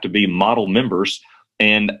going to have to be model members.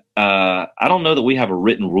 And I don't know that we have a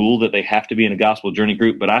written rule that they have to be in a gospel journey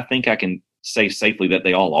group, but I think I can say safely that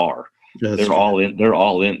they all are. They're all in.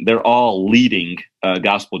 They're all leading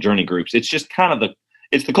gospel journey groups. It's just kind of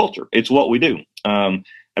it's the culture. It's what we do.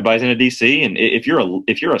 Everybody's in a DC, and if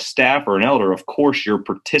you're a staff or an elder, of course you're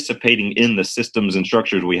participating in the systems and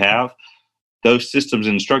structures we have. Those systems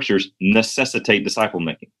and structures necessitate disciple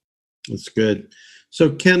making. That's good. So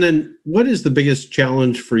Kennon, what is the biggest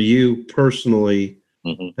challenge for you personally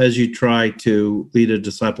as you try to lead a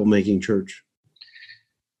disciple making church?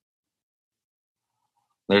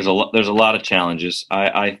 There's a lot of challenges.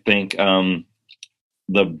 I think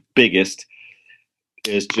the biggest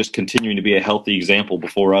is just continuing to be a healthy example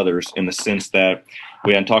before others, in the sense that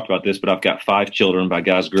we hadn't talked about this, but I've got 5 children by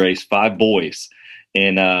God's grace, 5 boys.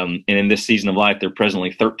 And in this season of life, they're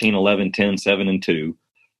presently 13, 11, 10, 7, and 2.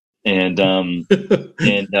 And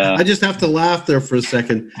I just have to laugh there for a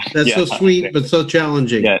second. That's so sweet, but so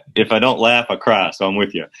challenging. Yeah, if I don't laugh, I cry. So I'm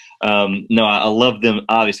with you. No, I love them.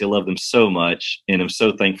 Obviously, I love them so much, and I'm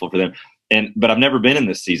so thankful for them. But I've never been in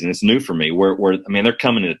this season. It's new for me. Where they're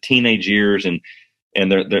coming into teenage years, and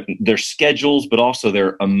their schedules, but also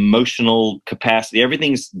their emotional capacity.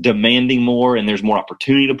 Everything's demanding more, and there's more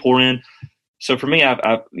opportunity to pour in. So for me,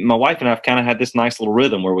 my wife and I have kind of had this nice little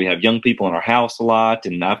rhythm where we have young people in our house a lot,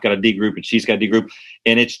 and I've got a D group and she's got a D group,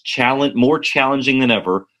 and it's more challenging than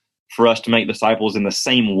ever for us to make disciples in the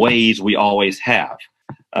same ways we always have,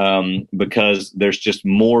 because there's just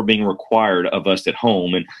more being required of us at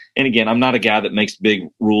home. And again, I'm not a guy that makes big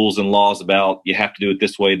rules and laws about you have to do it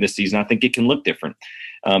this way this season. I think it can look different.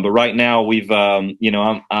 But right now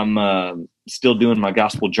I'm still doing my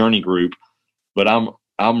gospel journey group, but I'm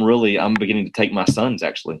beginning to take my sons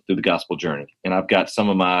actually through the gospel journey. And I've got some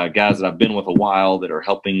of my guys that I've been with a while that are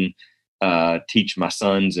helping teach my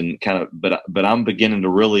sons, and but I'm beginning to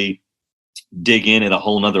really dig in at a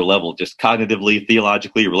whole nother level, just cognitively,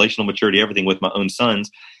 theologically, relational maturity, everything with my own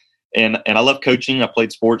sons. And I love coaching. I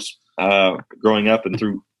played sports growing up and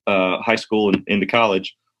through high school and into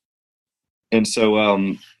college. And so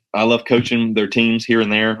I love coaching their teams here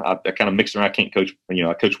and there. I kind of mix around. I can't coach,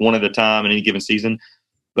 I coach one at a time in any given season.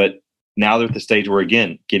 But now they're at the stage where,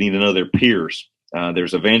 again, getting to know their peers.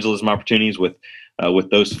 There's evangelism opportunities with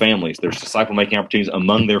those families. There's disciple-making opportunities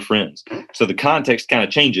among their friends. So the context kind of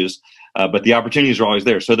changes, but the opportunities are always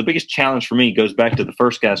there. So the biggest challenge for me goes back to the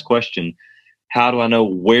first guy's question: how do I know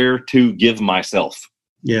where to give myself?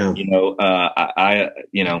 Yeah.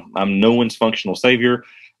 I'm no one's functional savior.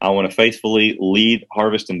 I want to faithfully lead,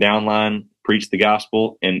 harvest, and downline, preach the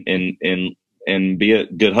gospel, and be a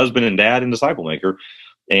good husband and dad and disciple maker.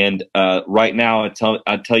 And right now, I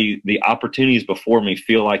tell you, the opportunities before me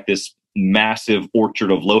feel like this massive orchard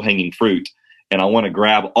of low-hanging fruit, and I want to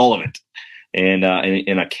grab all of it, and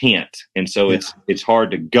I can't. And so it's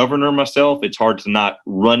hard to govern myself. It's hard to not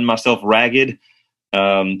run myself ragged,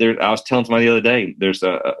 I was telling somebody the other day, there's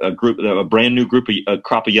a brand new group, a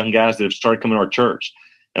crop of young guys that have started coming to our church.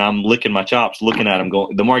 And I'm licking my chops, looking at them,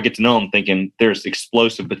 going, the more I get to know them, thinking there's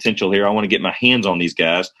explosive potential here. I want to get my hands on these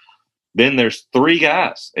guys. Then there's 3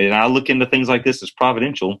 guys, and I look into things like this as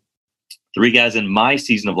providential. 3 guys in my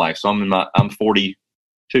season of life. So I'm 42.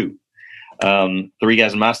 3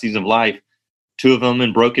 guys in my season of life. 2 of them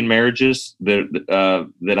in broken marriages that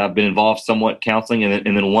I've been involved somewhat counseling, and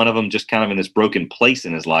then one of them just kind of in this broken place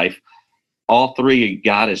in his life. All 3,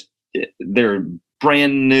 they're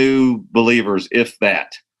brand new believers, if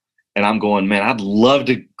that. And I'm going, man, I'd love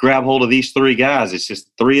to grab hold of these 3 guys. It's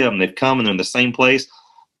just 3 of them. They've come and they're in the same place.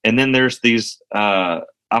 And then there's these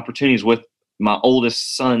opportunities with my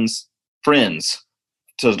oldest son's friends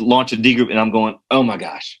to launch a D group. And I'm going, oh my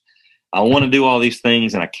gosh, I want to do all these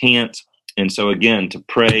things and I can't. And so again, to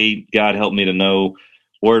pray, God help me to know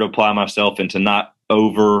where to apply myself and to not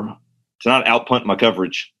outpunt my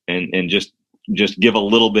coverage and just give a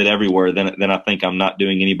little bit everywhere, then I think I'm not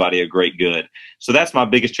doing anybody a great good. So that's my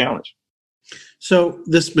biggest challenge. So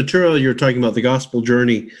this material you're talking about, the gospel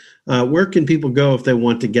journey, where can people go if they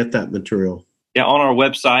want to get that material? Yeah, on our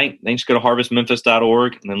website, they just go to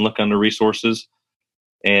harvestmemphis.org and then look under resources.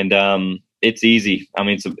 And it's easy. I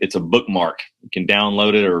mean, it's a bookmark. You can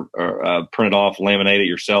download it or print it off, laminate it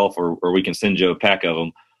yourself, or we can send you a pack of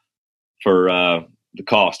them for the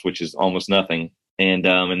cost, which is almost nothing. And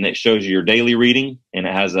it shows you your daily reading, and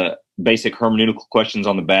it has a basic hermeneutical questions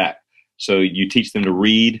on the back. So you teach them to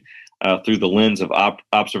read through the lens of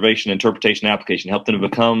observation, interpretation, application. Help them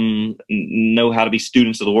to know how to be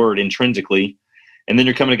students of the word intrinsically. And then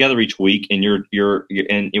you're coming together each week, and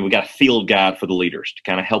we got a field guide for the leaders to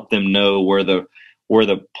kind of help them know where the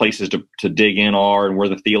places to dig in are, and where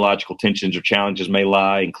the theological tensions or challenges may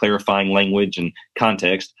lie, and clarifying language and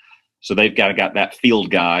context. So they've got that field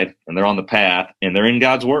guide, and they're on the path, and they're in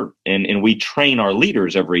God's word. And we train our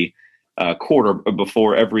leaders every quarter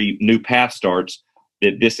before every new path starts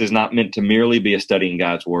that this is not meant to merely be a study in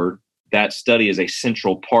God's word. That study is a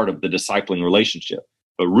central part of the discipling relationship,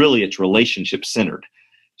 but really it's relationship centered.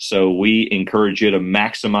 So we encourage you to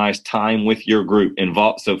maximize time with your group.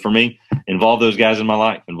 So for me, involve those guys in my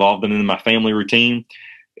life, involve them in my family routine.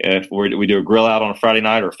 If we do a grill out on a Friday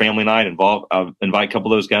night or a family night, I'll invite a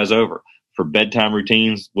couple of those guys over for bedtime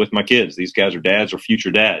routines with my kids. These guys are dads or future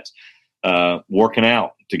dads, working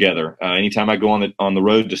out together. Anytime I go on the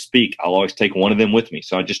road to speak, I'll always take one of them with me.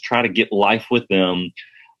 So I just try to get life with them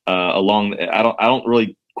along. I don't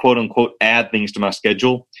really quote unquote add things to my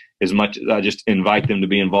schedule as much as I just invite them to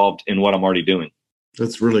be involved in what I'm already doing.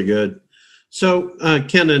 That's really good. So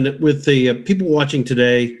Kennon, with the people watching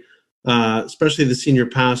today, especially the senior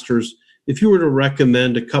pastors, if you were to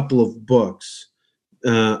recommend a couple of books,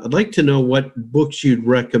 I'd like to know what books you'd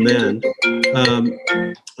recommend.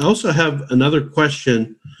 I also have another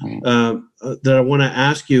question that I want to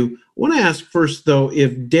ask you. I want to ask first, though,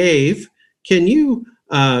 if Dave, can you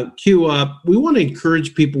queue up? We want to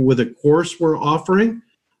encourage people with a course we're offering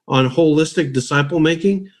on holistic disciple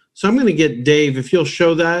making. So I'm going to get Dave, if you'll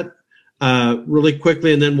show that really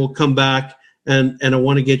quickly, and then we'll come back. And I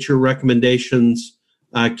want to get your recommendations,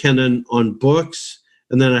 Kennon, on books.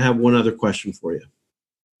 And then I have one other question for you.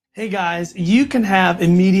 Hey guys, you can have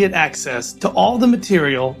immediate access to all the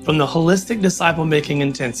material from the Holistic Disciple Making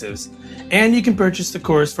Intensives, and you can purchase the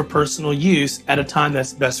course for personal use at a time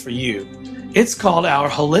that's best for you. It's called our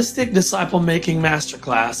Holistic Disciple Making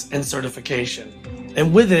Masterclass and Certification.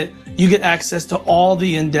 And with it, you get access to all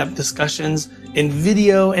the in-depth discussions in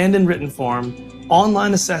video and in written form,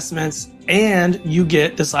 online assessments, and you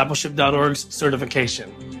get discipleship.org's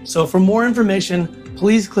certification. So for more information,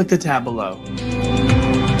 please click the tab below.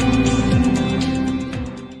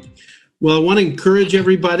 Well, I want to encourage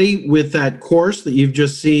everybody with that course that you've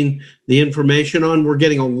just seen the information on. We're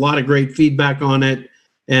getting a lot of great feedback on it,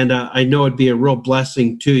 and I know it'd be a real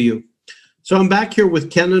blessing to you. So I'm back here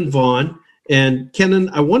with Kennon Vaughan. And Kennon,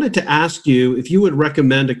 I wanted to ask you if you would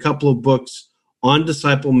recommend a couple of books on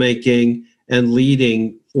disciple making and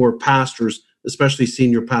leading for pastors, especially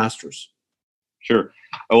senior pastors. Sure.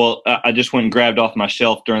 Well, I just went and grabbed off my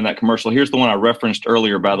shelf during that commercial. Here's the one I referenced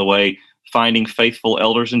earlier, by the way, Finding Faithful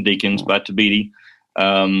Elders and Deacons by Tabiti.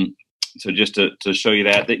 So just to show you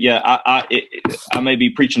that I may be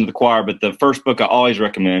preaching to the choir, but the first book I always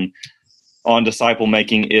recommend on disciple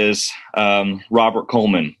making is Robert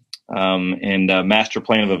Coleman and Master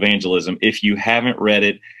Plan of Evangelism. If you haven't read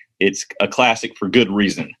it, it's a classic for good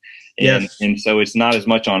reason. And so it's not as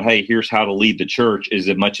much on, hey, here's how to lead the church as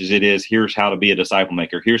much as it is, here's how to be a disciple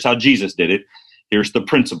maker. Here's how Jesus did it. Here's the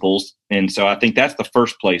principles. And so I think that's the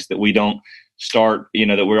first place that we don't start,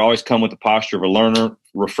 that we always come with the posture of a learner,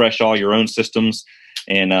 refresh all your own systems,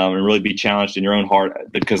 and really be challenged in your own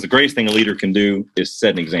heart. Because the greatest thing a leader can do is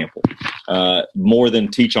set an example. More than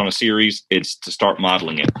teach on a series, it's to start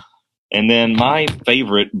modeling it. And then my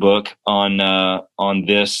favorite book on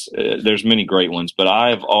this, there's many great ones, but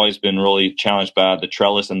I've always been really challenged by The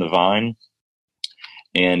Trellis and the Vine.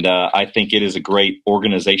 And I think it is a great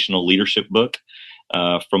organizational leadership book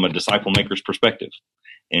from a disciple maker's perspective.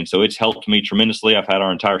 And so it's helped me tremendously. I've had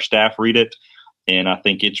our entire staff read it, and I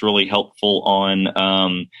think it's really helpful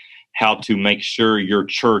on how to make sure your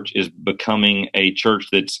church is becoming a church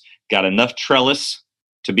that's got enough trellis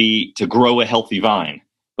to grow a healthy vine,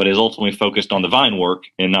 but is ultimately focused on the vine work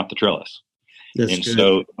and not the trellis. That's and good.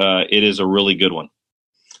 So it is a really good one.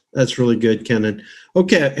 That's really good, Kennon.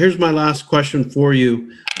 Okay, here's my last question for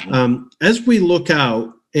you. As we look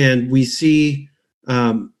out and we see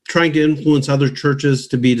trying to influence other churches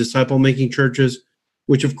to be disciple-making churches,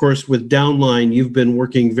 which, of course, with Downline, you've been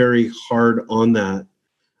working very hard on that.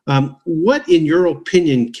 What, in your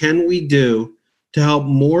opinion, can we do to help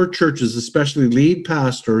more churches, especially lead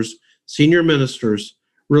pastors, senior ministers,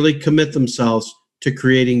 really commit themselves to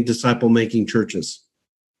creating disciple-making churches?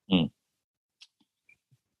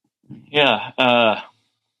 Yeah,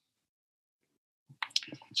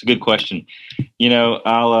 it's a good question.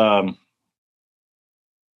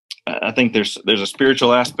 I think there's a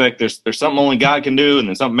spiritual aspect. There's something only God can do, and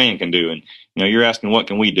then something man can do. And you're asking what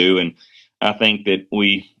can we do, and I think that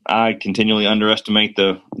I continually underestimate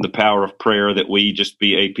the power of prayer. That we just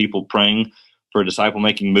be a people praying for a disciple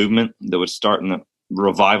making movement that would start in the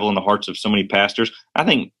revival in the hearts of so many pastors. I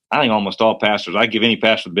think almost all pastors. I give any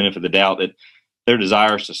pastor the benefit of the doubt that their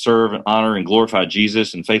desire is to serve and honor and glorify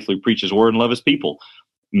Jesus and faithfully preach His word and love His people.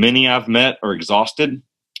 Many I've met are exhausted.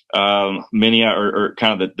 Many are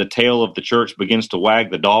kind of the tail of the church begins to wag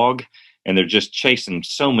the dog, and they're just chasing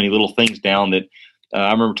so many little things down that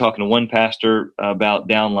I remember talking to one pastor about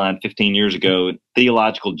Downline 15 years ago, a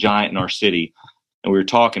theological giant in our city, and we were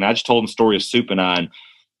talking. I just told him the story of Soup and I, and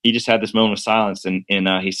he just had this moment of silence, and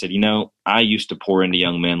he said, I used to pour into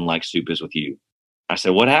young men like Soup is with you. I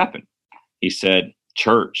said, what happened? He said,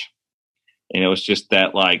 church. And it was just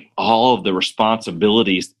that, like, all of the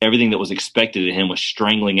responsibilities, everything that was expected of him was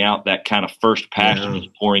strangling out that kind of first passion he was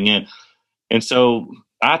pouring in. And so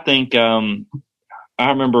I think I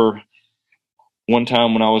remember one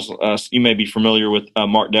time when I was, you may be familiar with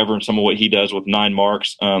Mark Dever and some of what he does with 9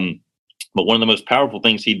 Marks. But one of the most powerful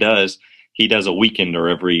things he does a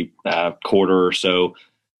weekender every quarter or so.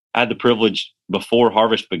 I had the privilege before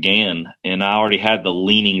Harvest began, and I already had the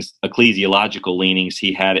leanings, ecclesiological leanings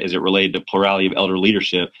he had as it related to plurality of elder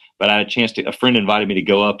leadership. But I had a friend invited me to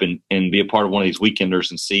go up and be a part of one of these weekenders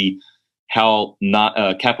and see how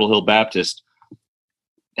Capitol Hill Baptist,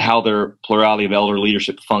 how their plurality of elder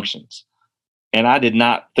leadership functions. And I did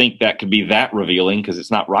not think that could be that revealing because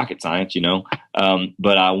it's not rocket science,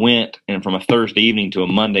 But I went, and from a Thursday evening to a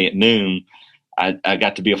Monday at noon, I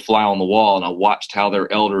got to be a fly on the wall, and I watched how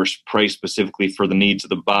their elders pray specifically for the needs of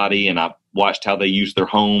the body, and I watched how they use their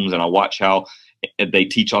homes, and I watched how they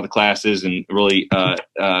teach all the classes and really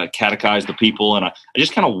catechize the people, and I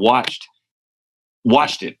just kind of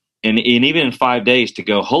watched it, and even in 5 days to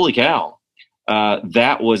go, holy cow,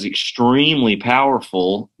 that was extremely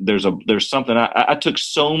powerful. There's something I took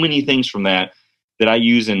so many things from that I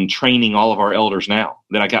use in training all of our elders now,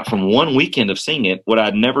 that I got from one weekend of seeing it, what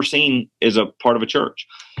I'd never seen as a part of a church.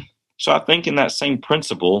 So I think in that same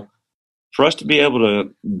principle, for us to be able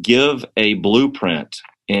to give a blueprint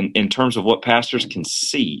in terms of what pastors can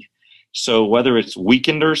see. So whether it's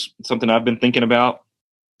weekenders, something I've been thinking about,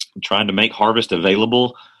 trying to make Harvest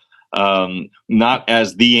available, not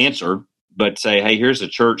as the answer, but say, hey, here's a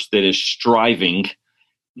church that is striving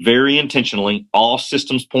very intentionally, all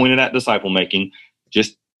systems pointed at disciple making.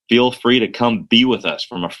 Just feel free to come be with us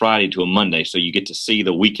from a Friday to a Monday. So you get to see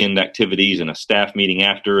the weekend activities and a staff meeting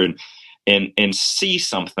after and see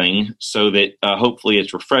something so that hopefully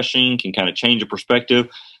it's refreshing, can kind of change a perspective.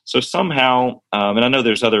 So somehow, and I know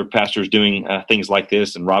there's other pastors doing things like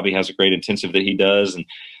this, and Robbie has a great intensive that he does.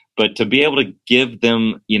 But to be able to give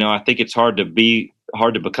them, I think it's hard to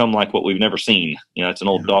become like what we've never seen. It's an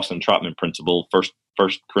old Dawson Trotman principle, First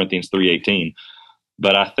Corinthians 3:18.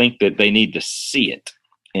 But I think that they need to see it,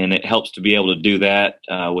 and it helps to be able to do that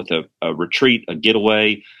with a retreat, a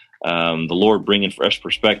getaway, the Lord bringing fresh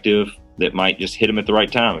perspective that might just hit them at the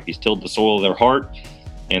right time. If He's tilled the soil of their heart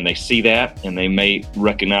and they see that, and they may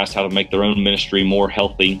recognize how to make their own ministry more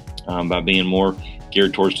healthy by being more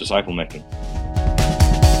geared towards disciple making.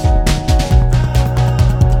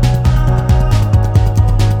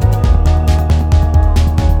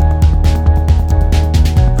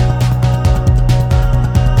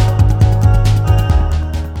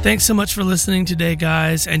 Thanks so much for listening today,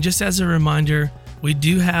 guys. And just as a reminder, we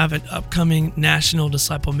do have an upcoming National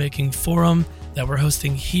Disciple Making Forum that we're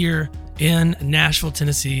hosting here in Nashville,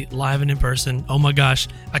 Tennessee, live and in person. Oh my gosh,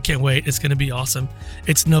 I can't wait. It's going to be awesome.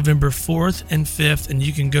 It's November 4th and 5th, and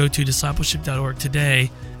you can go to discipleship.org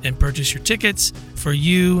today and purchase your tickets for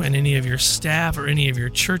you and any of your staff or any of your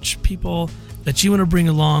church people that you want to bring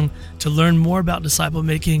along to learn more about disciple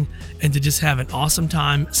making and to just have an awesome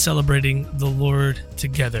time celebrating the Lord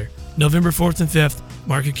together. November 4th and 5th,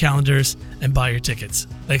 mark your calendars and buy your tickets.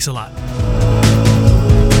 Thanks a lot.